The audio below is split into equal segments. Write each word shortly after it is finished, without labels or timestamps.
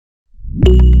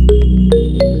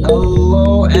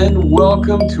Hello and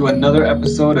welcome to another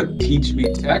episode of Teach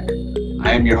Me Tech.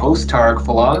 I am your host, Tarek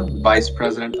Falah, Vice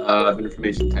President of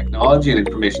Information Technology and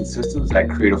Information Systems at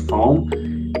Creative Foam.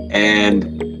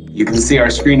 And you can see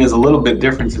our screen is a little bit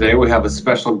different today. We have a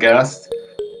special guest.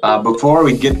 Before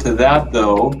we get to that,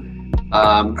 though,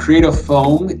 Creative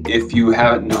Foam, if you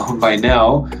haven't known by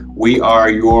now, we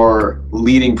are your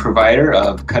leading provider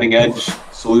of cutting edge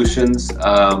solutions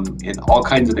in all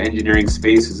kinds of engineering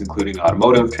spaces, including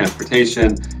automotive,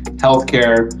 transportation,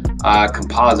 healthcare,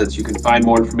 composites. You can find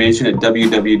more information at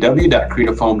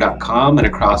www.creativefoam.com and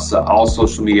across all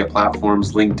social media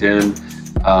platforms, LinkedIn,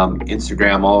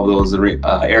 Instagram, all of those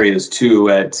areas too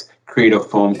at Creative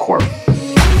Foam Corp.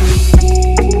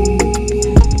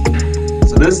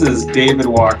 So this is David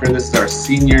Walker. This is our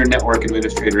Senior Network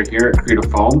Administrator here at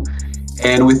Creative Foam.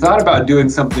 And we thought about doing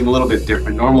something a little bit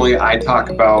different. Normally I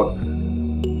talk about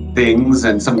things,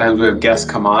 and sometimes we have guests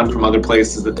come on from other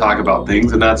places that talk about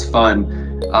things, and that's fun.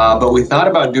 But we thought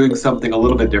about doing something a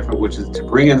little bit different, which is to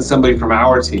bring in somebody from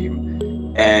our team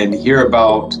and hear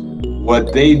about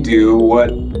what they do,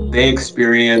 what they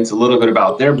experience, a little bit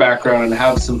about their background, and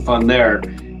have some fun there.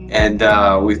 And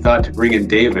we thought to bring in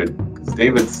David, because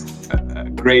David's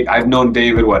great. I've known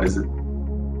David, what is it,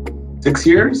 6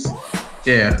 years?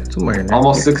 Yeah, somewhere in there.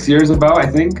 Almost 6 years about, I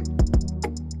think.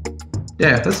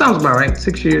 Yeah, that sounds about right.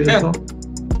 6 years or so.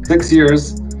 6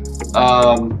 years.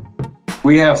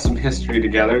 We have some history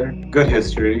together. Good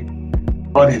history.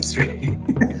 Fun history.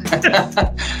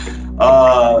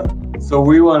 So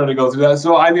we wanted to go through that.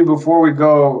 So, I mean, before we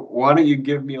go, why don't you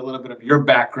give me a little bit of your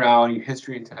background, your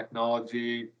history and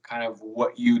technology, kind of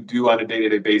what you do on a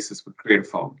day-to-day basis with Creative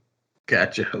Foam.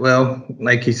 Gotcha. Well,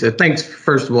 like he said, thanks,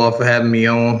 first of all, for having me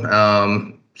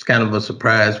on. It's kind of a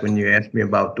surprise when you asked me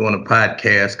about doing a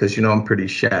podcast because, you know, I'm pretty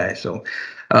shy. So,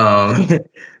 but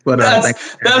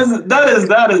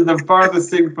that is the farthest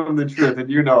thing from the truth, and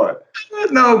you know it.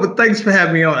 No, but thanks for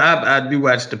having me on. I do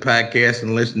watch the podcast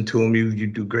and listen to them. You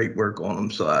do great work on them,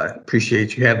 so I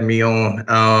appreciate you having me on.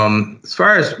 As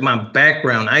far as my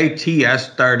background, IT, I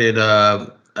started,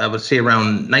 I would say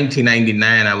around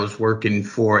 1999, I was working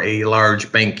for a large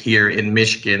bank here in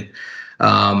Michigan.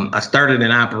 I started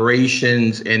in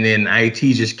operations, and then IT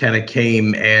just kind of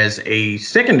came as a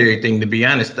secondary thing, to be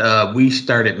honest. We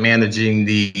started managing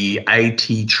the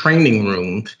IT training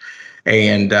rooms,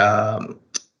 and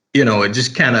you know, it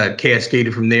just kind of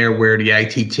cascaded from there where the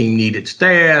IT team needed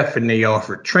staff and they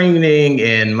offered training.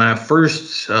 And my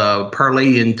first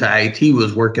parlay into IT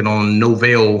was working on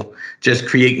Novell, just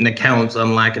creating accounts,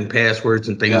 unlocking passwords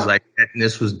and things like that. And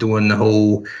this was doing the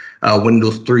whole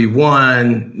Windows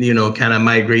 3.1, you know, kind of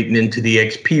migrating into the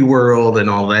XP world and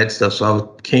all that stuff. So I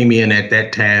came in at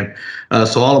that time.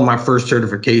 So all of my first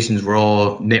certifications were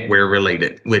all NetWare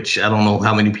related, which I don't know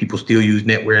how many people still use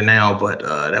NetWare now, but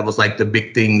that was like the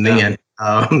big thing then.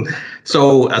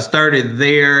 So I started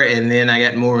there, and then I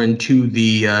got more into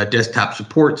the desktop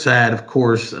support side, of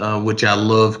course, which I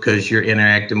love because you're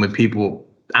interacting with people.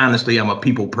 Honestly, I'm a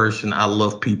people person. I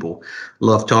love people,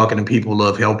 love talking to people,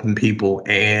 love helping people.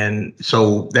 And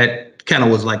so that kind of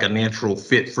was like a natural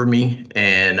fit for me.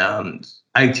 And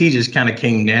IT just kind of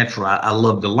came natural. I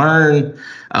love to learn.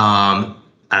 I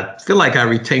feel like I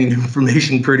retained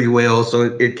information pretty well.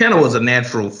 So it kind of was a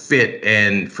natural fit.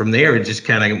 And from there, it just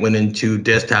kind of went into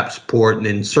desktop support and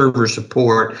then server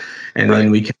support. And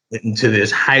then we went into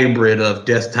this hybrid of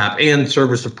desktop and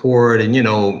server support. And, you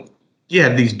know, you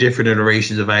have these different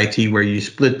iterations of IT where you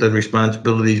split the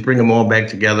responsibilities, bring them all back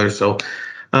together. So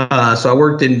I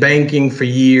worked in banking for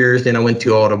years, then I went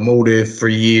to automotive for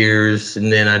years, and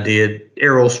then I did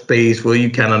aerospace. Well, you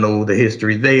kind of know the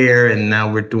history there. And now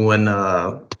we're doing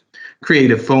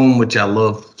Creative Foam, which I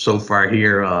love so far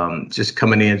here. Just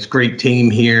coming in, it's a great team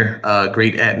here,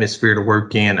 great atmosphere to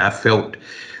work in. I felt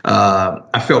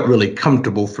really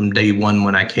comfortable from day one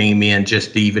when I came in,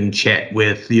 just to even chat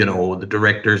with, you know, the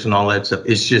directors and all that stuff.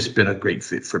 It's just been a great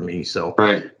fit for me. So,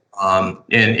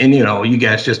 and you know, you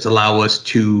guys just allow us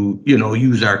to, you know,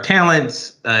 use our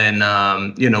talents, and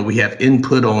you know, we have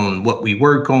input on what we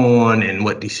work on and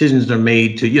what decisions are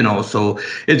made to, you know, so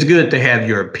it's good to have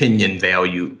your opinion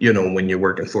value, you know, when you're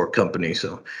working for a company.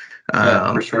 So,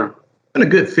 for sure. Been a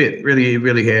good fit,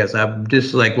 really has. I'm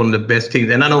just like one of the best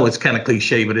teams, and I know it's kind of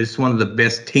cliche, but it's one of the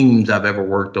best teams I've ever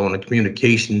worked on. The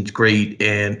communication's great,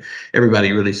 and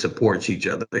everybody really supports each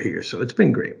other here, so it's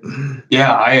been great.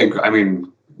 Yeah, I agree. I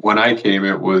mean, when I came,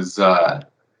 it was that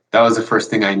was the first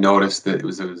thing I noticed, that it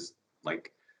was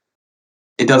like,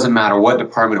 it doesn't matter what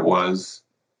department it was,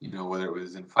 you know, whether it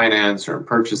was in finance or in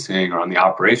purchasing or on the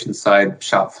operations side,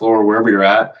 shop floor, wherever you're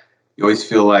at, you always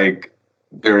feel like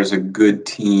there's a good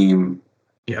team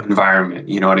Yep. environment.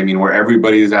 You know what I mean? Where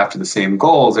everybody's after the same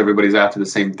goals, everybody's after the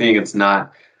same thing. It's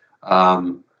not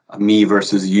a me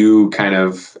versus you kind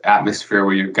of atmosphere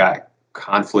where you've got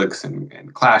conflicts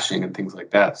and clashing and things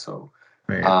like that. So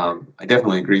Right. I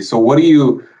definitely agree. So what do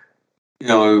you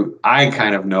know, I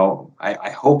kind of know,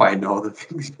 I hope I know the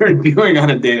things you're doing on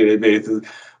a day-to-day basis,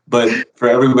 but for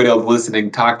everybody else listening,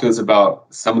 talk to us about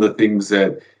some of the things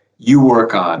that you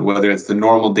work on, whether it's the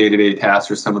normal day-to-day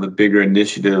tasks or some of the bigger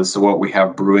initiatives, so what we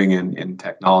have brewing in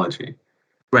technology.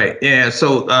 Right. Yeah.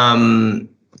 So,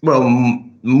 well,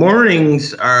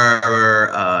 mornings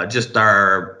are just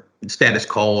our status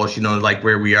calls, like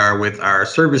where we are with our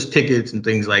service tickets and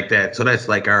things like that. So that's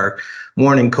like our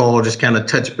morning call, just kind of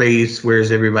touch base.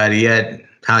 Where's everybody at?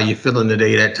 How you feeling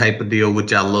today? That type of deal,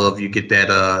 which I love. You get that,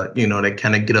 that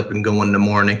kind of get up and go in the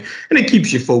morning, and it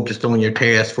keeps you focused on your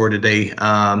task for today.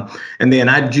 And then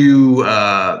I do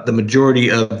the majority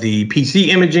of the PC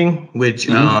imaging, which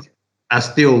I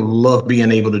still love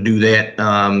being able to do that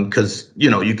because, you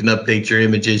can update your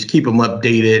images, keep them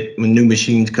updated. When new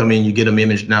machines come in, you get them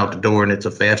imaged out the door, and it's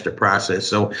a faster process.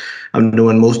 So I'm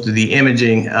doing most of the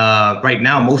imaging. Right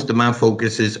now, most of my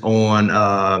focus is on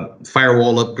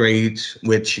firewall upgrades,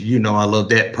 which, I love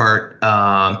that part.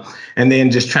 And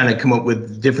then just trying to come up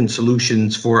with different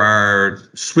solutions for our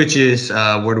switches.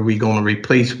 What are we going to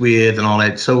replace with and all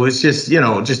that. So it's just,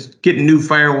 just getting new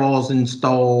firewalls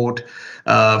installed.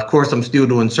 Of course, I'm still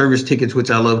doing service tickets, which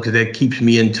I love because that keeps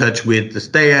me in touch with the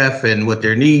staff and what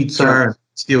their needs are.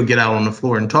 Still get out on the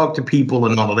floor and talk to people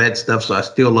and all of that stuff. So I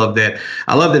still love that.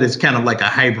 I love that it's kind of like a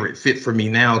hybrid fit for me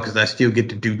now because I still get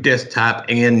to do desktop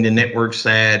and the network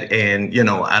side. And,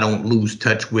 I don't lose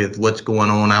touch with what's going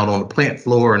on out on the plant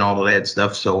floor and all of that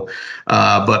stuff. So,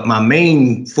 but my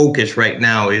main focus right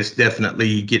now is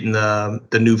definitely getting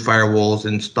the new firewalls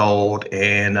installed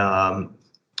and,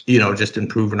 just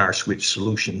improving our switch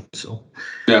solution. So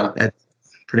yeah, that's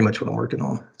pretty much what I'm working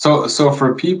on. So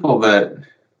for people that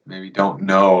maybe don't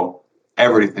know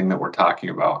everything that we're talking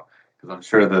about, because I'm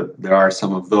sure that there are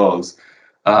some of those,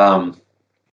 can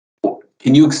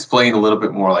you explain a little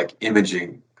bit more like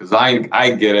imaging? Because I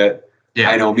get it. Yeah.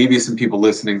 I know maybe some people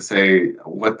listening say,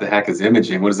 what the heck is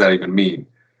imaging? What does that even mean?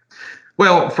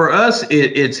 Well, for us,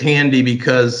 it's handy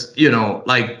because,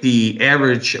 like the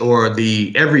average or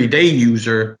the everyday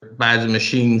user buys a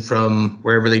machine from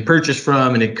wherever they purchase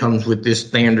from, and it comes with this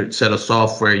standard set of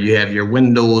software. You have your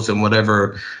Windows and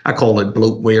whatever, I call it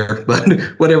bloatware,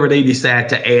 but whatever they decide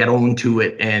to add on to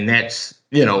it. And that's,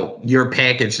 your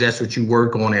package, that's what you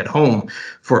work on at home.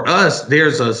 For us,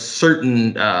 there's a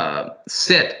certain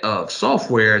set of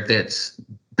software that's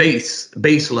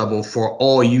base level for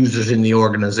all users in the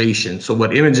organization. So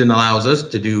what imaging allows us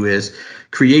to do is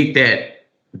create that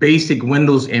basic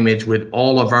Windows image with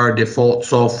all of our default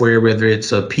software, whether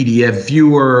it's a PDF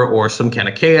viewer or some kind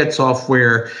of CAD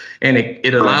software, and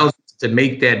it allows us to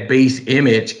make that base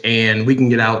image, and we can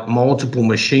get out multiple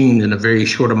machines in a very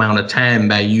short amount of time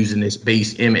by using this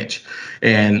base image.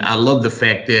 And I love the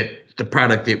fact that the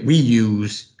product that we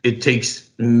use, it takes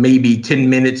maybe 10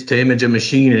 minutes to image a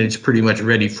machine and it's pretty much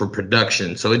ready for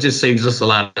production. So it just saves us a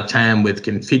lot of time with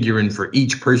configuring for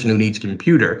each person who needs a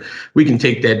computer. We can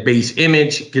take that base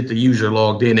image, get the user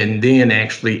logged in, and then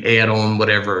actually add on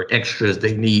whatever extras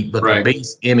they need. But the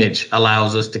base image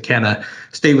allows us to kind of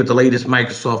stay with the latest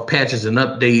Microsoft patches and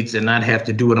updates and not have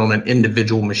to do it on an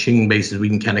individual machine basis. We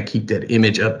can kind of keep that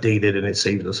image updated, and it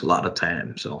saves us a lot of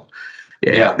time. So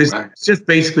it's just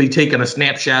basically taking a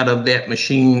snapshot of that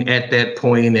machine at that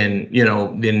point, and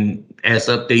then as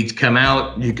updates come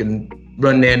out, you can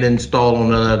run that install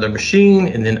on another machine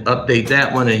and then update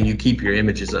that one, and you keep your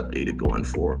images updated going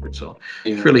forward. So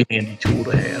it's a really handy tool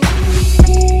to have.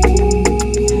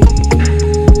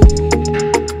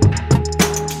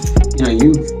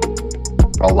 You've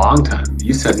for a long time.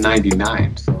 You said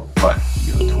 99, so what?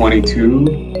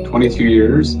 22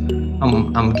 years.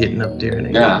 I'm getting up there.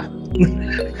 Yeah.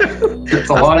 It's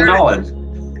a lot of knowledge.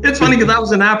 It's funny because I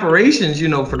was in operations,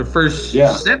 for the first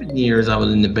 7 years I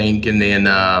was in the bank, and then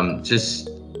just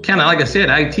kind of, like I said,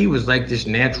 IT was like this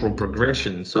natural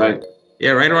progression. So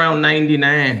right around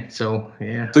 99. So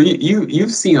So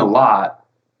you've seen a lot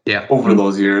over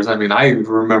those years. I mean, I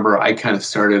remember I kind of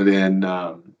started in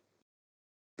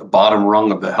the bottom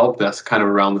rung of the help desk kind of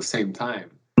around the same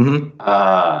time.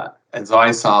 And so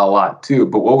I saw a lot too.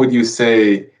 But what would you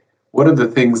say? What are the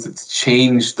things that's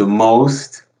changed the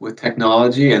most with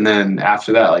technology? And then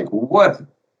after that, like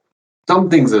some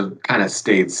things have kind of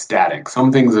stayed static.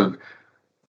 Some things have,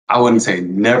 I wouldn't say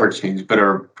never changed, but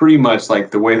are pretty much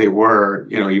like the way they were,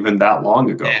 even that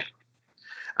long ago.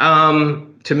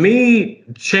 To me,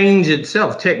 change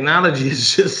itself, technology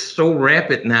is just so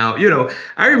rapid now.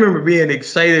 I remember being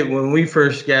excited when we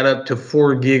first got up to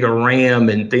 4 gig of RAM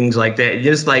and things like that.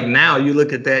 Just like now, you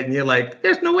look at that and you're like,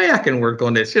 there's no way I can work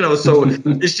on this. So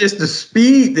it's just the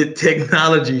speed that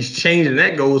technology is changing.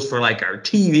 That goes for like our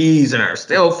TVs and our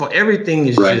cell phone. Everything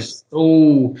is just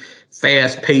so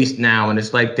fast paced now, and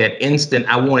it's like that instant,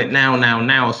 I want it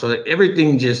now. So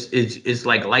everything just is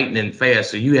like lightning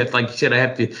fast. So you have, like you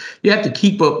said, you have to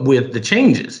keep up with the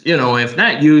changes. If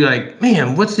not, you like,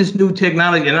 man, what's this new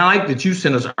technology? And I like that you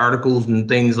send us articles and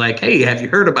things like, hey, have you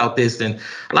heard about this? And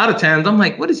a lot of times I'm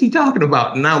like, what is he talking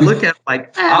about? And I'll look at it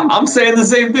like, I'm saying the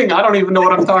same thing. I don't even know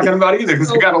what I'm talking about either,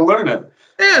 because I got to learn it.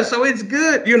 Yeah, so it's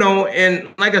good,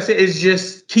 and like I said, it's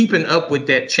just keeping up with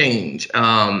that change.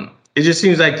 It just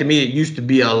seems like to me it used to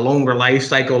be a longer life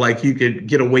cycle. Like you could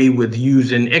get away with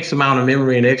using X amount of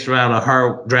memory and X amount of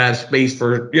hard drive space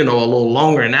for, a little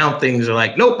longer. And now things are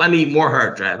like, nope, I need more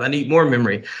hard drive. I need more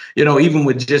memory. Even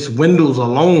with just Windows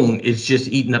alone, it's just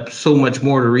eating up so much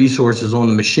more of the resources on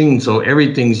the machine. So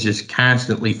everything's just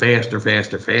constantly faster.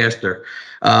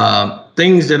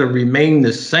 Things that have remained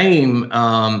the same,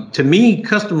 to me,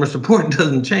 customer support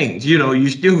doesn't change. You're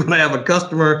still going to have a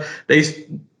customer. They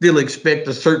still expect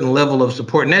a certain level of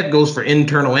support, and that goes for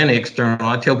internal and external.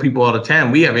 I tell people all the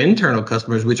time, we have internal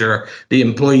customers, which are the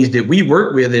employees that we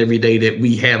work with every day that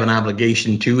we have an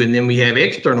obligation to, and then we have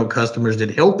external customers that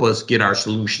help us get our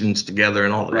solutions together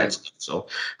and all of that stuff. So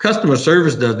customer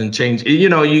service doesn't change.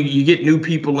 You get new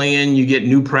people in, you get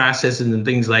new processes and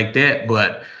things like that,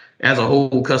 but as a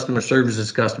whole, customer service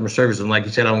is customer service. And like you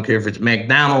said, I don't care if it's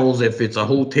McDonald's, if it's a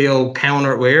hotel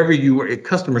counter, wherever you work,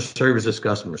 customer service is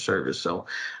customer service. So,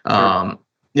 to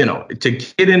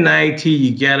get into IT,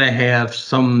 you got to have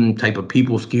some type of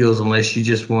people skills, unless you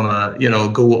just want to,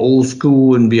 go old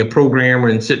school and be a programmer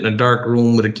and sit in a dark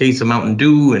room with a case of Mountain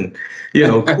Dew and,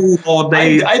 cool all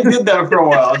day. I did that for a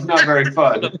while. It's not very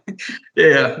fun.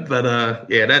 Yeah, but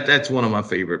that's one of my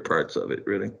favorite parts of it,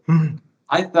 really.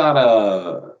 I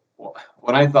thought,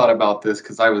 when I thought about this,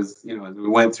 because I was, as we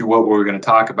went through what we were going to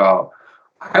talk about,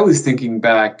 I was thinking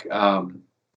back. I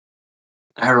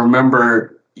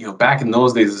remember, back in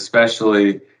those days,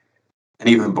 especially, and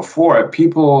even before it,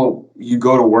 you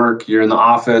go to work, you're in the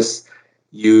office,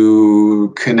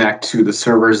 you connect to the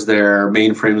servers there,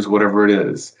 mainframes, whatever it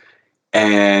is.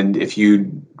 And if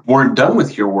you weren't done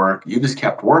with your work, you just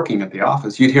kept working at the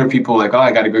office. You'd hear people like, oh,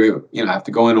 I got to go, I have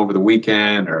to go in over the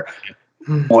weekend or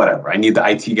whatever. I need the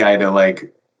IT guy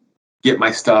to get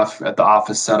my stuff at the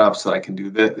office set up so I can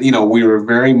do that. We were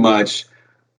very much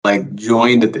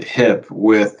joined at the hip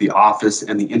with the office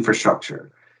and the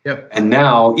infrastructure. Yep. And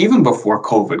now, even before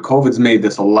COVID's made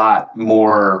this a lot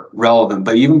more relevant,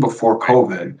 but even before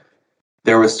COVID,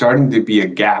 there was starting to be a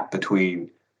gap between,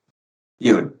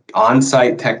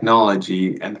 on-site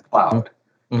technology and the cloud.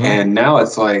 Mm-hmm. And now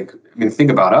it's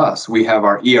think about us. We have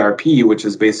our ERP, which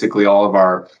is basically all of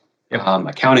our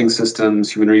accounting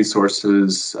systems, human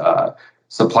resources,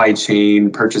 supply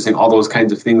chain, purchasing, all those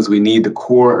kinds of things we need, the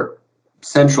core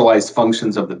centralized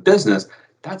functions of the business.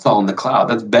 That's all in the cloud.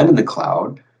 That's been in the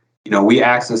cloud. We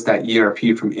access that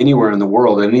ERP from anywhere in the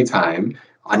world at any time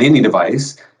on any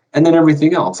device. And then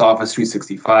everything else, Office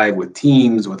 365 with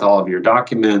Teams, with all of your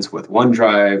documents, with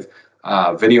OneDrive,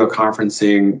 video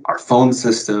conferencing, our phone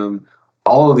system,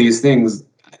 all of these things,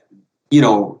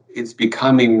 it's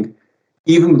becoming,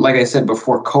 even like I said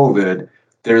before COVID,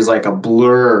 there's a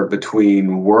blur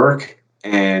between work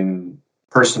and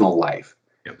personal life,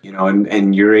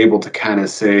 and you're able to kind of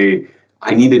say,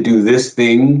 I need to do this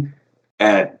thing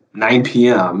at 9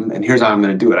 p.m. and here's how I'm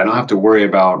going to do it. I don't have to worry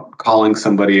about calling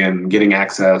somebody and getting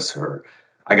access, or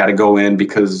I got to go in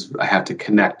because I have to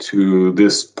connect to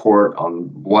this port on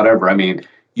whatever.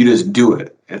 You just do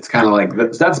it. It's kind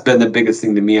of that's been the biggest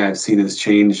thing to me I've seen is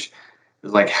change,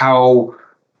 is how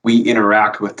we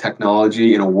interact with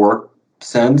technology in a work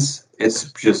sense.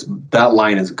 It's just, that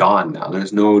line is gone now.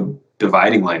 There's no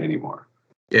dividing line anymore.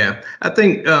 Yeah, I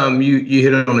think you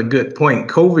hit on a good point.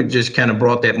 COVID just kind of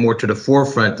brought that more to the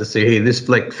forefront to say, hey, this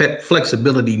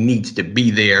flexibility needs to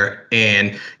be there.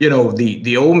 And,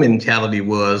 the old mentality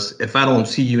was, if I don't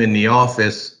see you in the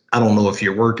office, I don't know if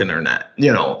you're working or not,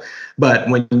 But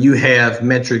when you have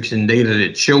metrics and data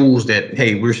that shows that,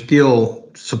 hey, we're still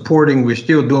supporting, we're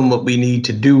still doing what we need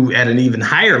to do at an even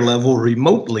higher level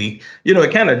remotely,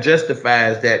 it kind of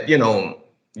justifies that,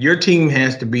 your team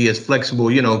has to be as flexible,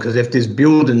 because if this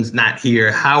building's not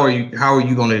here, how are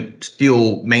you going to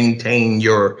still maintain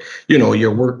your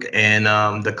work? And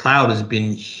the cloud has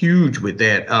been huge with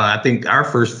that. I think our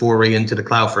first foray into the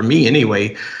cloud, for me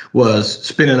anyway, was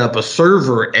spinning up a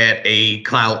server at a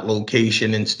cloud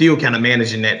location and still kind of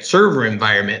managing that server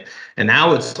environment. And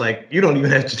now it's like you don't even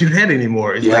have to do that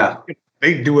anymore. It's like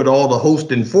they do it all, the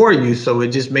hosting for you. So it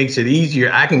just makes it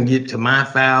easier. I can get to my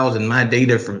files and my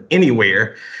data from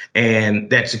anywhere.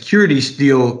 And that security is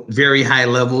still very high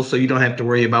level. So you don't have to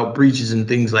worry about breaches and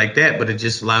things like that. But it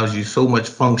just allows you so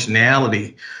much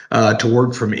functionality to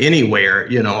work from anywhere.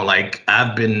 Like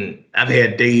I've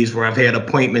had days where I've had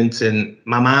appointments and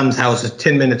my mom's house is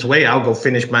 10 minutes away. I'll go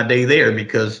finish my day there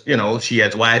because, she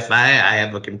has Wi-Fi. I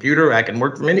have a computer. I can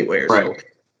work from anywhere. Right. So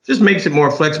just makes it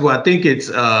more flexible. I think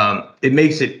it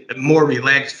makes it more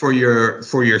relaxed for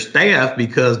your staff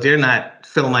because they're not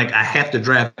feeling like I have to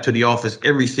drive to the office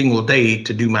every single day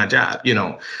to do my job.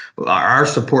 Our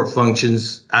support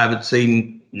functions, I would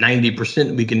say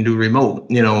 90% we can do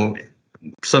remote.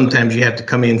 Sometimes you have to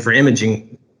come in for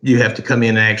imaging. You have to come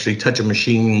in and actually touch a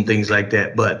machine and things like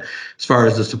that. But as far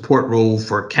as the support role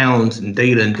for accounts and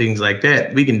data and things like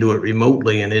that, we can do it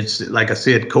remotely. And it's like I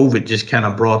said, COVID just kind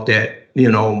of brought that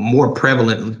more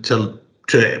prevalent to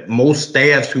most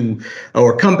staffs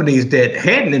or companies that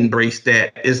hadn't embraced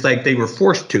that. It's like they were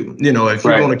forced to. If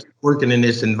you're going to keep working in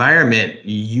this environment,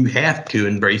 you have to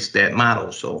embrace that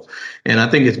model. So, and I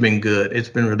think it's been good. It's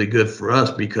been really good for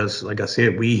us because, like I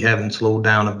said, we haven't slowed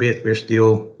down a bit. We're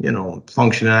still,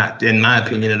 functioning, in my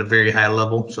opinion, at a very high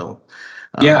level. So,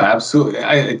 yeah, absolutely.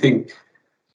 I think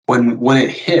when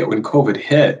COVID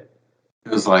hit, it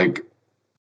was like,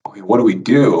 okay, what do we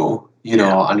do?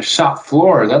 On a shop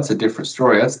floor, that's a different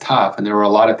story. That's tough. And there were a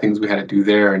lot of things we had to do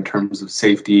there in terms of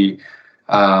safety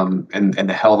and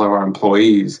the health of our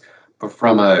employees. But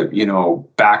from a,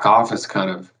 back office kind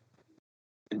of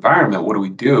environment, what do we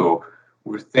do?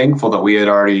 We're thankful that we had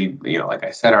already, like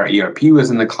I said, our ERP was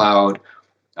in the cloud.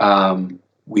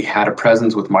 We had a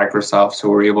presence with Microsoft, so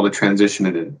we were able to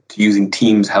transition to using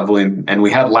Teams heavily. And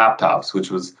we had laptops, which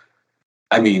was,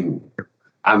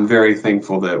 I'm very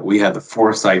thankful that we had the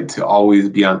foresight to always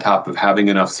be on top of having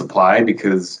enough supply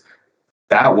because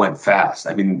that went fast.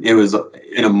 It was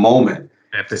in a moment.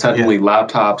 Suddenly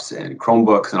laptops and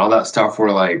Chromebooks and all that stuff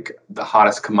were like the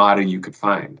hottest commodity you could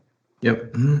find.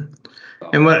 Yep. Mm-hmm.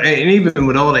 And even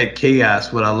with all that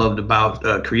chaos, what I loved about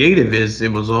Creative is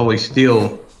it was always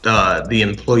still the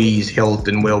employees' health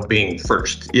and well-being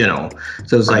first, So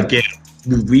it's like,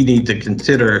 we need to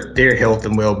consider their health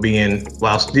and well-being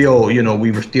while still,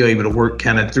 we were still able to work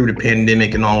kind of through the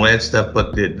pandemic and all that stuff.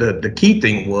 But the key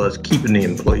thing was keeping the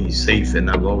employees safe. And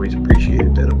I've always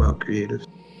appreciated that about Creatives.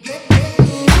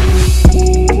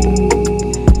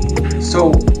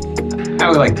 So I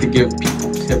would like to give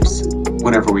people tips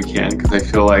whenever we can, because I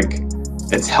feel like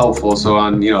it's helpful. So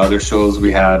on, other shows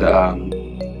we had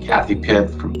Kathy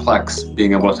Pitt from Plex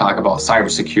being able to talk about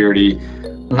cybersecurity.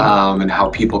 And how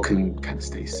people can kind of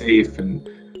stay safe. And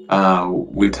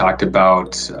we talked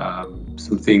about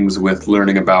some things with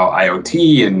learning about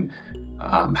IoT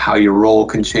and how your role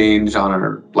can change on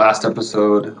our last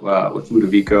episode with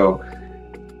Ludovico.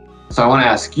 So I want to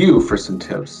ask you for some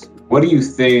tips. What do you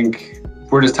think, if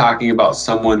we're just talking about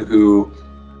someone who,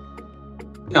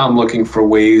 I'm looking for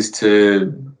ways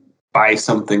to buy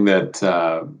something that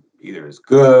either is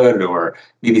good or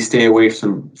maybe stay away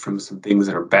from some things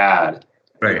that are bad.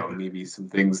 Right. Maybe some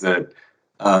things that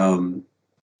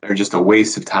are just a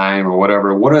waste of time or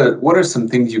whatever. What are some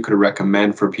things you could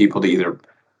recommend for people to either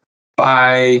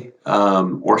buy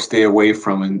or stay away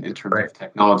from in terms of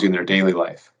technology in their daily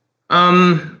life?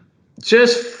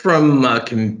 Just from a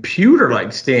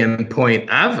computer-like standpoint,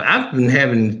 I've been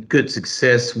having good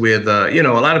success with, a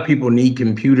lot of people need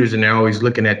computers and they're always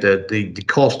looking at the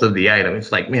cost of the item.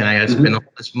 It's like, man, I got to spend all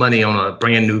this money on a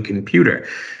brand new computer.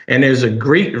 And there's a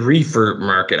great refurb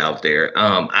market out there.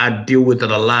 I deal with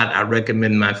it a lot. I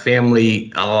recommend my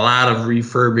family a lot of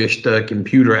refurbished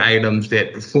computer items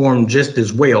that perform just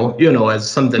as well, as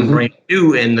something brand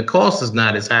new, and the cost is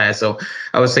not as high. So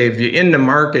I would say if you're in the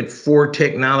market for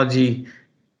technology,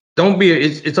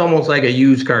 it's almost like a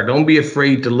used car. Don't be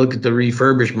afraid to look at the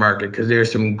refurbished market because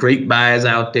there's some great buys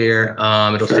out there.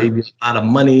 It'll save you a lot of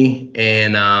money.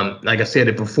 And like I said,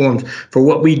 it performs for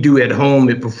what we do at home.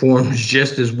 It performs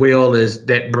just as well as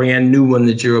that brand new one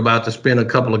that you're about to spend a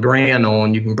couple of grand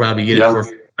on. You can probably get it for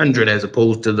 100 as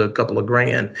opposed to the couple of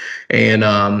grand. And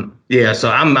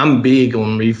so I'm big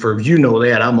on refurbs.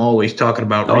 That I'm always talking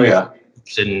about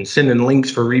and sending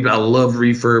links for refurb. I love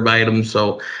refurb items.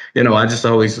 So, I just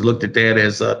always looked at that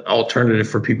as an alternative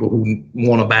for people who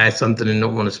want to buy something and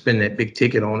don't want to spend that big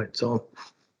ticket on it. So,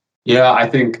 yeah, I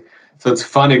think so. It's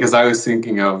funny because I was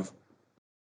thinking of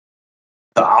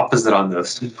the opposite on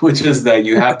this, which is that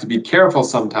you have to be careful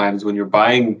sometimes when you're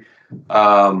buying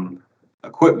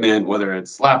equipment, whether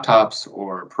it's laptops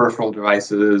or peripheral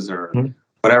devices or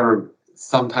whatever.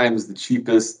 Sometimes the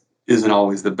cheapest isn't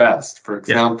always the best. For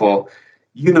example,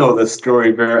 the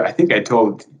story I think I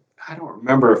don't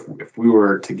remember if we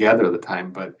were together at the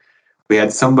time, but we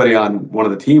had somebody on one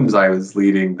of the teams I was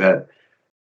leading that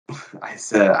I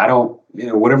said, I don't,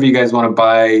 whatever you guys want to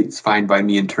buy, it's fine by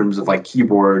me in terms of like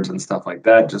keyboards and stuff like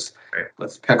that. Just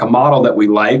let's pick a model that we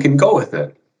like and go with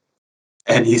it.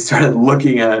 And he started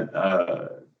looking at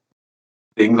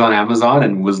things on Amazon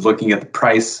and was looking at the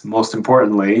price, most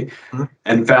importantly,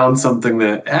 and found something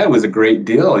that it was a great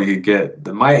deal. You get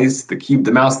the mice,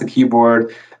 the mouse, the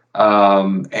keyboard,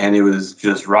 and it was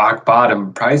just rock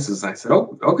bottom prices. And I said,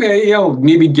 oh, okay,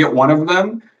 maybe get one of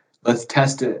them. Let's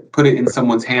test it, put it in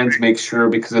someone's hands, make sure,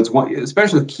 because it's one,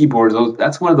 especially with keyboards,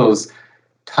 that's one of those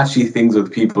touchy things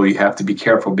with people. You have to be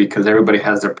careful because everybody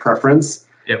has their preference.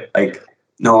 Yep. Like,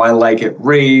 no, I like it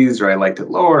raised, or I liked it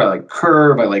lower, I like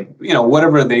curve, I like,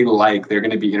 whatever they like, they're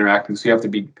going to be interacting. So you have to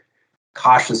be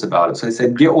cautious about it. So I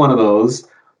said, get one of those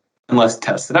and let's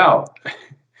test it out.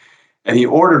 And he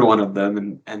ordered one of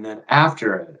them. And then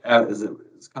after it, as it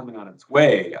was coming on its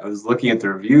way, I was looking at the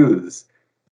reviews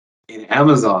in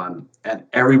Amazon, and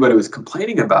everybody was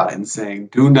complaining about it and saying,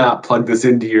 do not plug this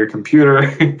into your computer.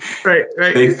 Right.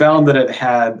 They found that it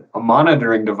had a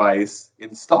monitoring device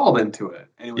installed into it,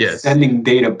 and it was sending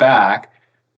data back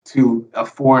to a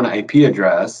foreign IP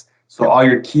address. So all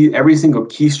your every single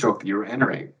keystroke that you're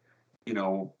entering,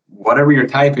 whatever you're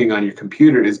typing on your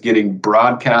computer is getting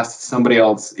broadcast to somebody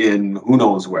else in who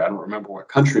knows where. I don't remember what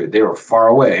country. They were far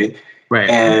away. Right.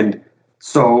 And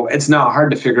so it's not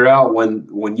hard to figure out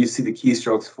when you see the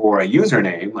keystrokes for a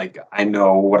username, like I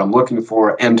know what I'm looking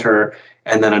for, enter,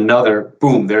 and then another,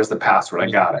 boom, there's the password.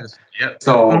 I got it. Yep.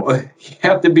 So you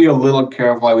have to be a little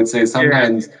careful. I would say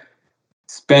sometimes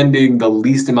spending the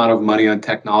least amount of money on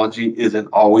technology isn't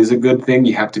always a good thing.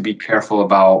 You have to be careful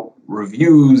about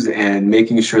reviews and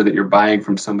making sure that you're buying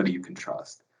from somebody you can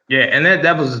trust. Yeah, and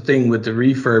that was the thing with the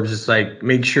refurbs. It's like,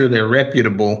 make sure they're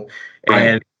reputable. Right.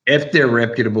 And if they're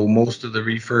reputable, most of the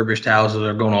refurbished houses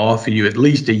are going to offer you at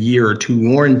least a year or two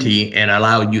warranty and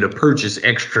allow you to purchase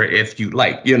extra if you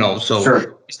like, so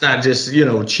Sure. It's not just,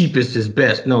 cheapest is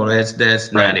best. No,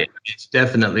 that's not it. It's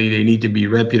definitely, they need to be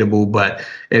reputable. But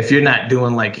if you're not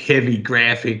doing like heavy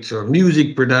graphics or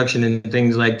music production and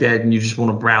things like that, and you just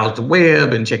want to browse the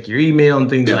web and check your email and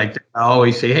things like that, I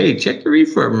always say, hey, check the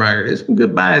refurb market. There's some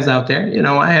good buys out there.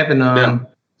 I haven't,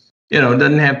 it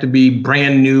doesn't have to be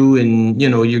brand new and,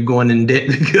 you're going in debt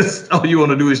because all you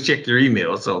want to do is check your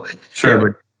email. So sure.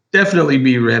 But definitely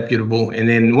be reputable. And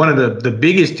then one of the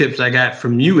biggest tips I got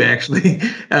from you, actually,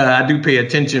 I do pay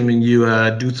attention when you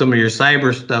do some of your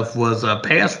cyber stuff, was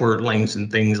password links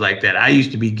and things like that. I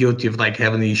used to be guilty of like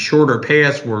having these shorter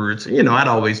passwords. I'd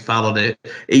always follow the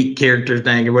 8-character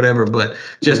thing or whatever, but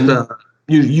just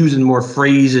using more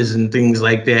phrases and things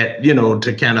like that,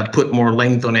 to kind of put more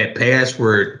length on that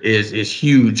password is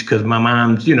huge. Because my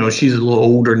mom's, she's a little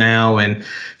older now, and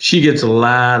she gets a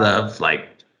lot of like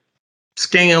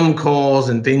scam calls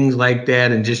and things like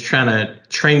that, and just trying to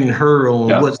train her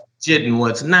on what's legit and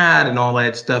what's not and all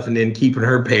that stuff, and then keeping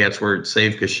her password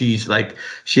safe because she's like,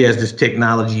 she has this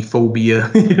technology phobia.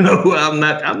 I'm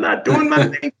not doing my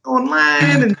thing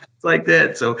online and like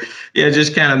that. So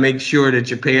just kind of make sure that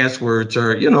your passwords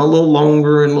are, a little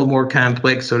longer and a little more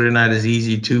complex, so they're not as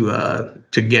easy to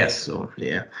guess. So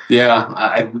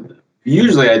I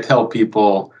usually tell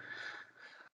people,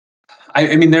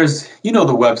 I mean, there's, the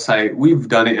website, we've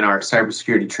done it in our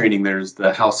cybersecurity training. There's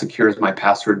the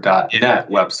howsecureismypassword.net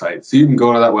website. So you can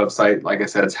go to that website. Like I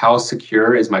said, it's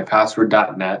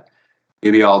howsecureismypassword.net.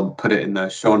 Maybe I'll put it in the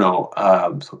show note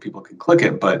so people can click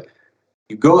it. But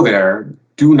you go there,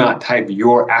 do not type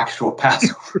your actual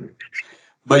password,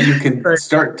 but you can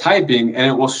start typing and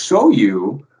it will show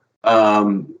you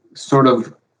sort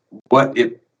of what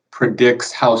it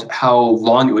predicts, how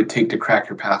long it would take to crack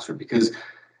your password. Because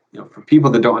for people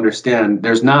that don't understand,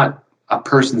 there's not a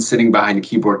person sitting behind a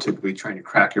keyboard typically trying to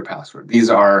crack your password. These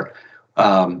are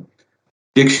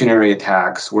dictionary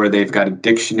attacks where they've got a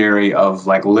dictionary of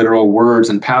like literal words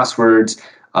and passwords.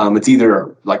 It's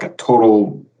either like a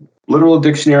total literal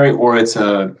dictionary or it's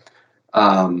a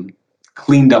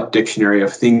cleaned up dictionary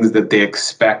of things that they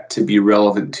expect to be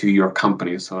relevant to your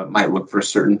company. So it might look for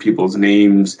certain people's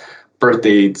names, birth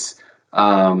dates,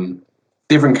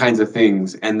 different kinds of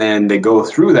things. And then they go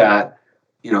through that,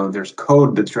 there's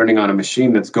code that's running on a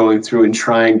machine that's going through and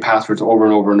trying passwords over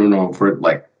and over and over,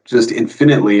 like just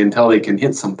infinitely until they can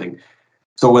hit something.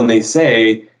 So when they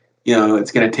say,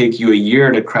 it's going to take you a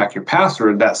year to crack your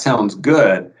password, that sounds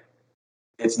good.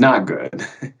 It's not good.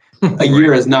 A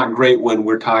year is not great when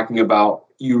we're talking about,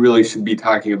 you really should be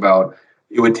talking about,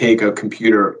 it would take a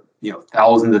computer,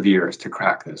 thousands of years to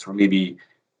crack this, or maybe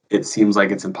it seems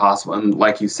like it's impossible. And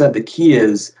like you said, the key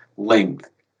is length.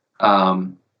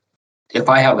 If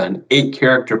I have an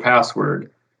 8-character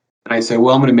password and I say,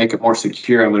 well, I'm going to make it more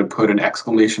secure, I'm going to put an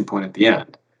exclamation point at the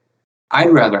end. I'd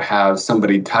rather have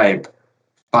somebody type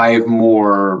 5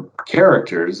 more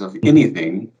characters of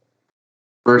anything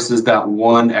versus that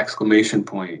one exclamation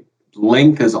point.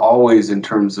 Length is always, in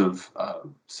terms of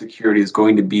security, is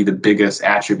going to be the biggest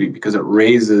attribute because it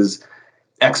raises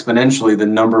exponentially the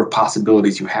number of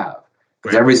possibilities you have.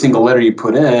 Because every single letter you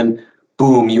put in,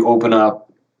 boom, you open up,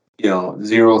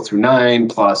 0 through 9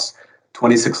 plus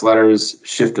 26 letters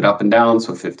shifted up and down,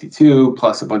 so 52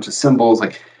 plus a bunch of symbols.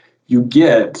 Like, you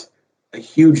get a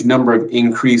huge number of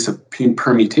increase of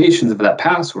permutations of that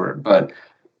password, but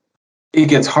it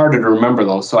gets harder to remember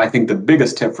those. So I think the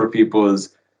biggest tip for people is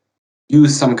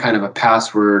use some kind of a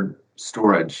password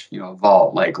storage,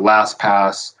 vault like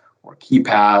LastPass or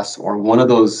KeePass or one of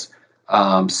those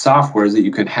softwares that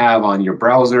you can have on your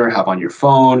browser, have on your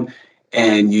phone,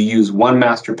 and you use one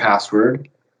master password,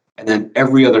 and then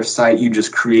every other site you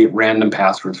just create random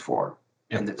passwords for,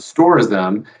 and it stores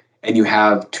them, and you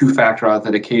have 2-factor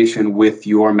authentication with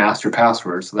your master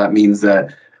password. So that means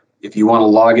that if you want to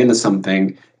log into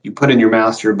something, you put in your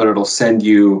master, but it'll send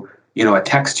you, a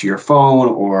text to your phone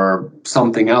or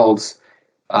something else,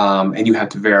 and you have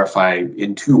to verify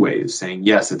in 2 ways, saying,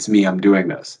 yes, it's me, I'm doing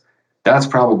this. That's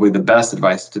probably the best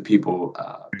advice to people,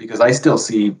 because I still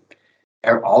see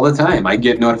all the time, I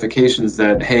get notifications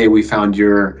that, hey, we found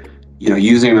your,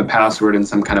 username and password in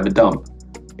some kind of a dump.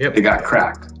 Yep. It got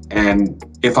cracked. And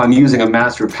if I'm using a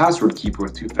master password keeper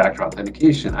with 2-factor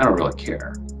authentication, I don't really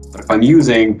care. But if I'm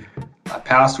using a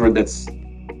password that's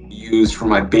used for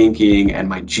my banking and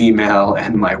my Gmail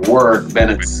and my work,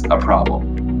 then it's a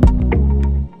problem.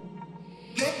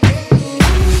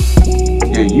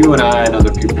 You and I and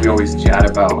other people, we always chat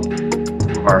about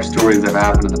our stories that have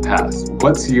happened in the past.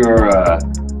 What's your,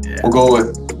 we'll go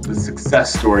with the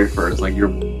success story first, like your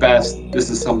best, this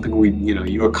is something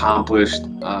you accomplished,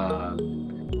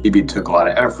 maybe it took a lot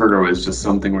of effort or it was just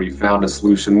something where you found a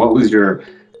solution. What was your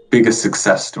biggest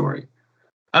success story?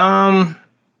 I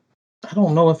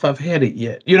don't know if I've had it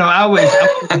yet.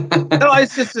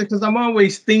 It's just because I'm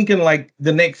always thinking like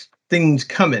the next thing's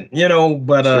coming,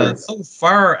 but sure. So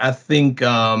far I think,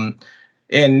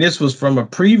 and this was from a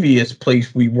previous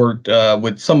place we worked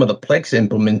with some of the Plex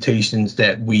implementations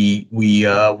that we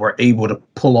were able to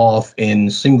pull off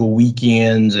in single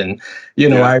weekends. And,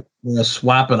 I was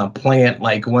swapping a plant,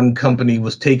 like one company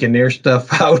was taking their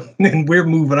stuff out and we're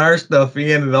moving our stuff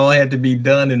in. It all had to be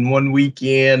done in one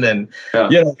weekend. And,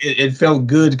 it felt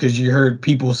good because you heard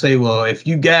people say, well, if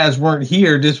you guys weren't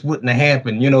here, this wouldn't have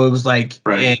happened. It was like,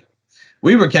 right.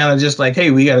 We were kind of just like,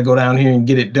 hey, we got to go down here and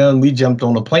get it done. We jumped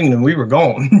on a plane and we were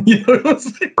gone. It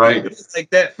was like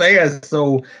that fast.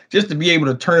 So just to be able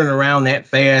to turn it around that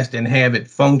fast and have it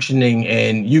functioning,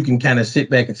 and you can kind of sit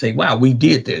back and say, wow, we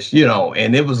did this,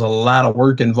 and it was a lot of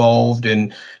work involved.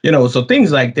 And, so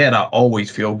things like that I always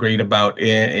feel great about.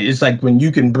 And it's like when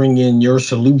you can bring in your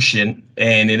solution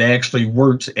and it actually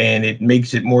works and it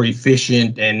makes it more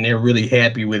efficient and they're really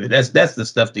happy with it. That's the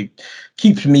stuff that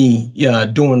keeps me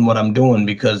doing what I'm doing,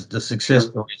 because the success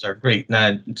stories are great. Now,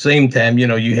 at the same time,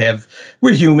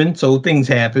 we're human, so things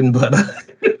happen, but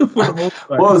for the most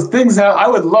part. Well, I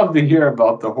would love to hear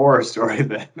about the horror story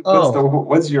then.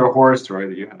 What's your horror story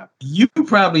that you have? You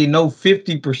probably know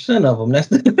 50% of them.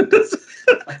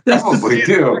 That's probably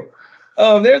do.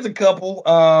 There's a couple.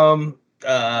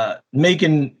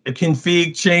 Making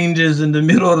config changes in the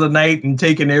middle of the night and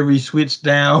taking every switch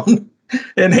down.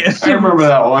 And I remember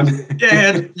that one. I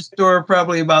had to restore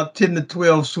probably about 10 to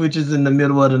 12 switches in the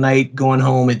middle of the night, going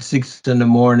home at 6 in the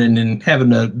morning and having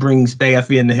to bring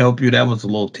staff in to help you. That was a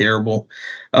little terrible.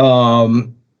 I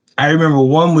remember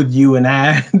one with you and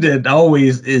I that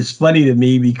always is funny to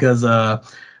me because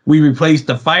we replaced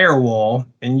the firewall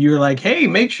and you're like, hey,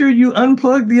 make sure you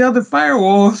unplug the other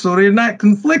firewall so they're not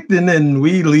conflicting. And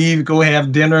we leave, go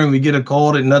have dinner, and we get a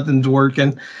call that nothing's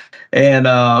working. And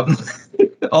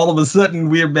all of a sudden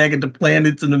we're back at the plant.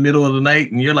 It's in the middle of the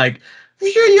night and you're like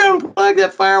you sure you unplugged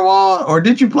that firewall? Or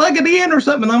did you plug it in or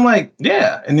something? I'm like,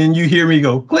 yeah. And then you hear me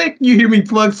go click. You hear me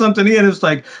plug something in. It's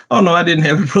like, oh, no, I didn't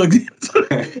have it plugged in.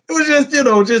 It was just,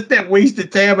 just that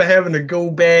wasted time of having to go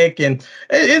back. And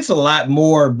it's a lot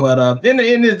more. But and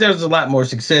there's a lot more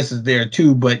successes there,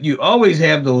 too. But you always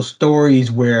have those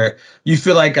stories where you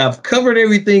feel like I've covered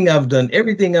everything. I've done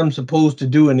everything I'm supposed to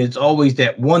do. And it's always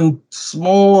that one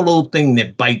small little thing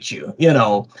that bites you,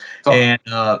 So, and,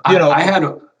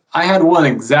 I had one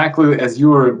exactly as you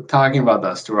were talking about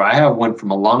that story. I have one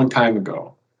from a long time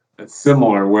ago that's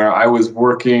similar where I was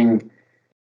working,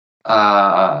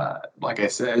 like I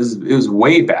said, it was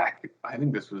way back. I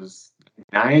think this was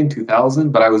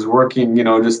 2000, but I was working,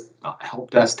 just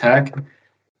help desk tech.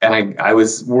 And I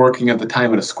was working at the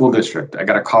time in a school district. I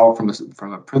got a call from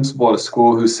a principal at a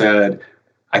school who said,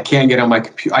 I can't get on my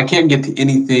computer. I can't get to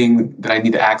anything that I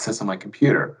need to access on my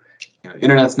computer.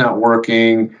 Internet's not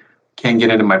working. Can't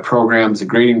get into my programs, the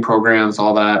grading programs,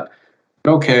 all that.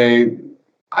 Okay,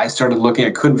 I started looking.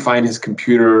 I couldn't find his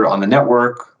computer on the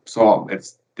network, so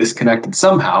it's disconnected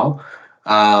somehow.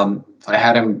 So I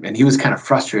had him, and he was kind of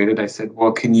frustrated. I said,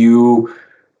 well, can you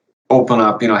open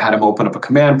up, I had him open up a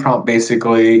command prompt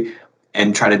basically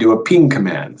and try to do a ping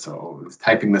command. So I was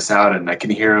typing this out, and I can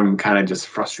hear him kind of just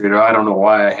frustrated. I don't know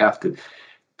why I have to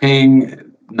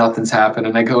ping. Nothing's happened.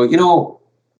 And I go,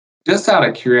 just out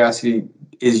of curiosity,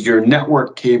 is your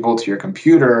network cable to your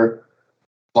computer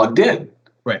plugged in?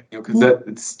 Right. Because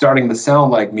it's starting to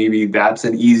sound like maybe that's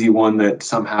an easy one that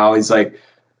somehow is like,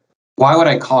 why would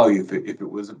I call you if it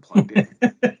wasn't plugged in?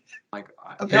 Like,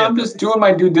 I'm just doing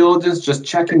my due diligence, just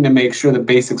checking to make sure the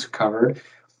basics are covered.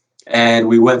 And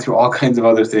we went through all kinds of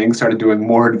other things, started doing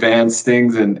more advanced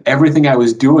things, and everything I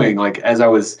was doing, like as I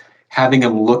was having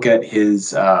him look at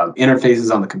his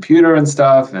interfaces on the computer and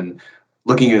stuff, and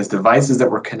looking at his devices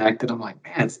that were connected, I'm like,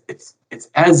 man, it's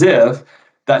as if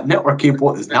that network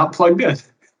cable is not plugged in.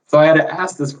 So I had to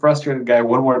ask this frustrated guy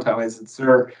one more time. I said,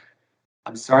 sir,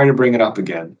 I'm sorry to bring it up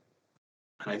again.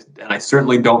 And I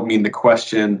certainly don't mean to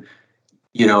question,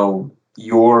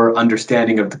 your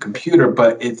understanding of the computer,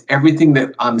 but it's everything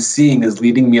that I'm seeing is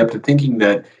leading me up to thinking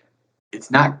that it's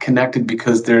not connected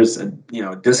because there's a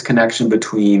disconnection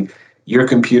between your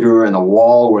computer and the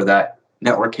wall where that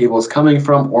network cable is coming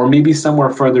from, or maybe somewhere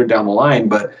further down the line.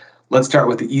 But let's start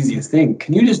with the easiest thing.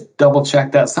 Can you just double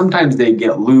check that? Sometimes they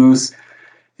get loose.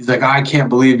 He's like, I can't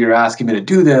believe you're asking me to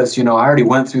do this. I already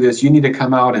went through this. You need to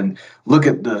come out and look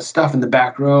at the stuff in the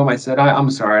back room. I said,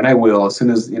 I'm sorry, and I will. As soon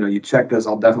as you check this,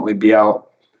 I'll definitely be out.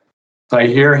 So I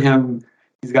hear him.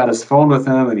 He's got his phone with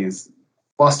him, and he's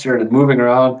flustered and moving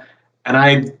around.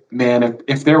 And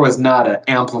if there was not an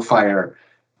amplifier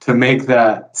to make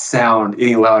that sound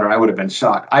any louder, I would have been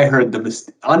shocked. I heard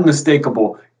the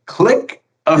unmistakable click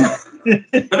of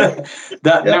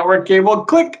that network cable.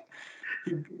 Click.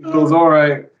 He goes, all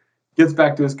right. Gets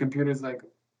back to his computer. He's like,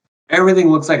 everything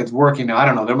looks like it's working now. I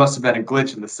don't know. There must have been a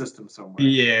glitch in the system somewhere.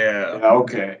 Yeah.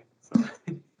 Okay.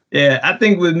 Yeah, I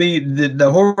think with me,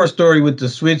 the horror story with the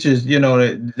switches,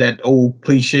 that old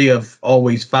cliche of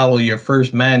always follow your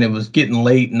first man. It was getting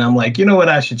late, and I'm like, you know what?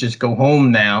 I should just go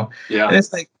home now. Yeah. And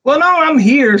it's like, well, no, I'm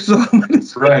here, so I might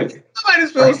as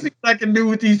well see what I can do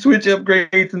with these switch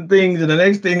upgrades and things. And the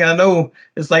next thing I know,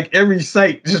 it's like every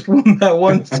site just one by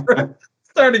one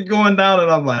started going down,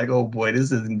 and I'm like, oh boy,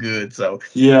 this isn't good. So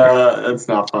yeah, that's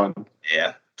not fun.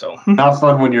 Yeah. So not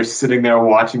fun when you're sitting there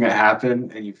watching it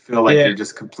happen and you feel like you're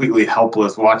just completely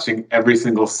helpless watching every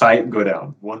single site go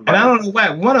down. And I don't know why.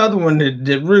 One other one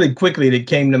that really quickly that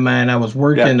came to mind. I was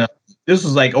working. This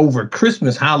was like over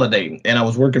Christmas holiday, and I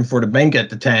was working for the bank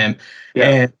at the time. Yeah.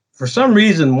 And for some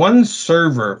reason, one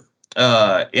server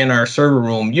in our server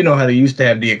room, you know how they used to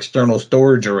have the external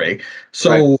storage array.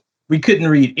 So we couldn't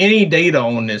read any data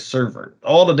on this server.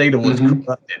 All the data was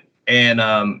corrupted.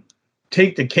 And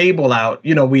take the cable out,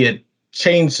 we had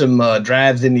changed some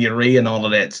drives in the array and all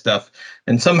of that stuff.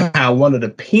 And somehow one of the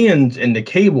pins in the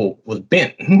cable was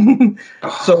bent.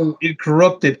 So it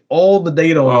corrupted all the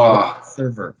data on the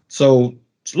server. So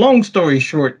long story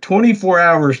short, 24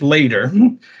 hours later,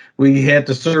 we had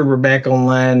the server back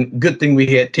online. Good thing we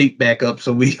had tape back up.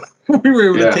 So we were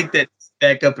able to take that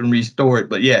back up and restore it.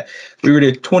 But yeah, we were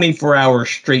there 24 hours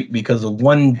straight because of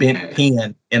one bent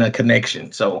pin in a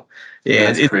connection. So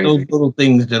yeah, it's crazy. Those little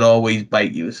things that always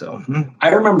bite you. So I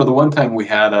remember the one time we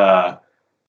had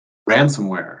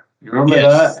ransomware. You remember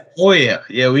that? Oh yeah,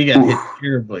 we got hit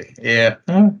terribly. Yeah,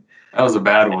 that was a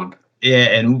bad one.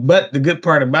 Yeah, but the good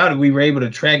part about it, we were able to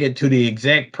track it to the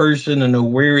exact person and know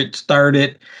where it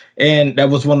started. And that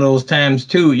was one of those times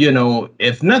too,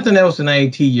 if nothing else in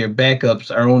IT, your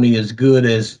backups are only as good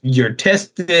as your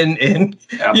testing and,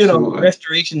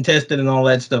 restoration testing and all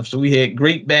that stuff. So we had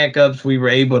great backups. We were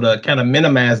able to kind of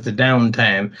minimize the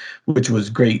downtime, which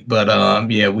was great. But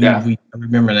we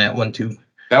remember that one too.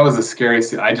 That was the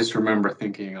scariest. I just remember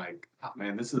thinking like, oh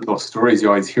man, this is those stories you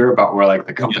always hear about where like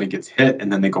the company gets hit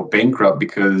and then they go bankrupt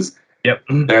because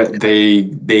they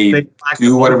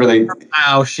do whatever they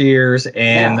file shares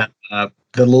and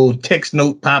the little text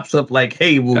note pops up like,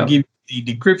 hey, we'll give you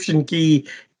the decryption key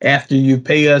after you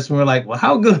pay us. And we're like, well,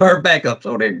 how good are our backups?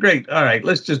 Oh, they're great. All right,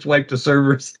 let's just wipe the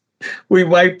servers. We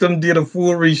wiped them, did a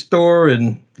full restore,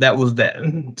 and that was that.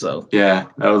 So yeah,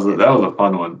 that was a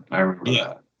fun one. I remember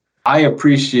that. I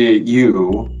appreciate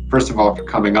you, first of all, for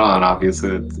coming on.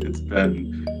 Obviously, it's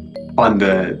been fun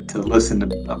to listen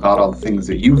about all the things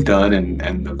that you've done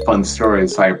and the fun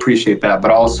stories. So I appreciate that, but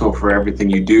also for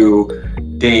everything you do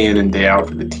day in and day out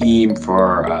for the team,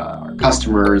 for our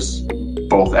customers,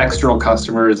 both external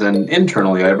customers and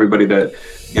internally, everybody that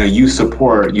you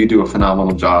support. You do a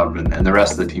phenomenal job, and the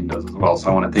rest of the team does as well.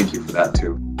 So I want to thank you for that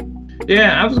too.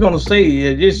 Yeah, I was going to say,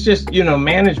 it's just,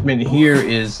 management here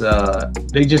is,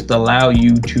 they just allow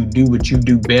you to do what you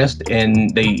do best,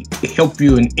 and they help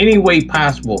you in any way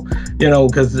possible,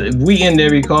 because we end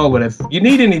every call with, if you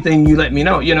need anything, you let me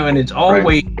know, and it's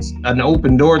always an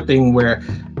open door thing where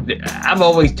I've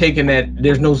always taken that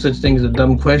there's no such thing as a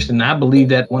dumb question. I believe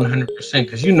that 100%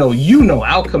 because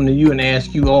I'll come to you and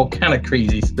ask you all kind of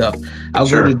crazy stuff. I'll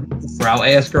I'll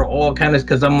ask her all kind of,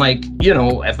 because I'm like,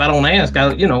 if I don't ask,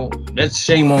 that's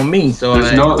shame on me. So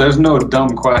there's no dumb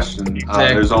question.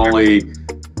 Exactly. There's only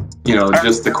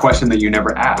just the question that you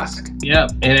never ask. Yeah,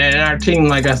 and our team,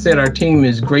 like I said, our team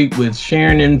is great with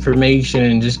sharing information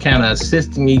and just kind of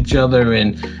assisting each other.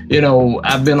 And,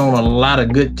 I've been on a lot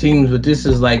of good teams, but this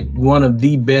is like one of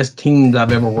the best teams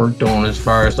I've ever worked on as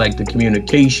far as like the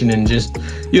communication and just,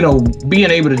 being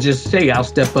able to just say, I'll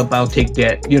step up, I'll take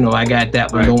that, I got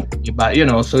that one, don't worry about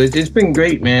it, so it's been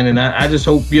great, man. And I just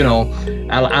hope,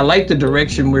 I like the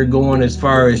direction we're going as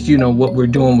far as, what we're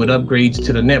doing with upgrades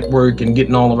to the network and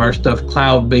getting all of our stuff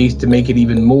cloud-based to make it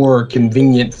even more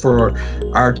convenient for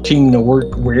our team to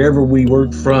work wherever we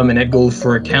work from, and that goes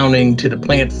for accounting to the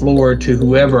plant floor to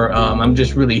whoever. I'm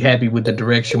just really happy with the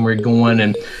direction we're going,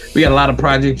 and we got a lot of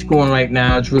projects going right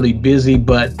now. It's really busy,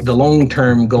 but the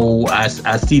long-term goal, I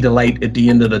see the light at the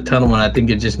end of the tunnel, and I think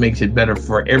it just makes it better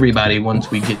for everybody once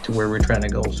we get to where we're trying to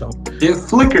go. So it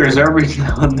flickers every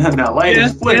now and then. That light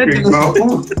is flickering,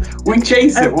 bro. We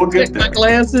chase it. We'll get there. My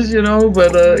glasses,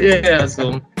 but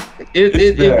so.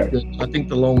 I think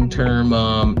the long term,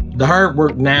 the hard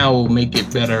work now will make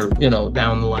it better,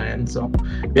 down the line. So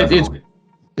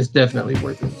it's definitely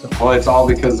worth it. So. Well, it's all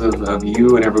because of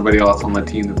you and everybody else on the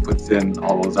team that puts in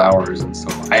all those hours. And so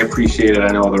I appreciate it. I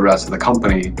know the rest of the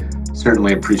company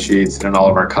certainly appreciates it, and all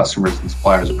of our customers and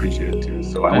suppliers appreciate it too.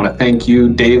 So I want to thank you,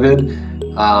 David,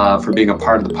 for being a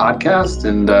part of the podcast,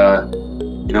 and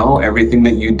everything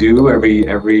that you do,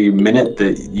 every minute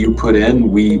that you put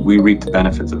in, we reap the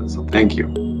benefits of it. So thank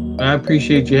you. I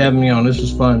appreciate you having me on. This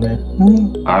was fun,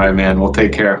 man. All right, man. We'll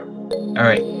take care. All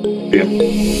right.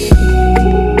 See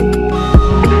ya.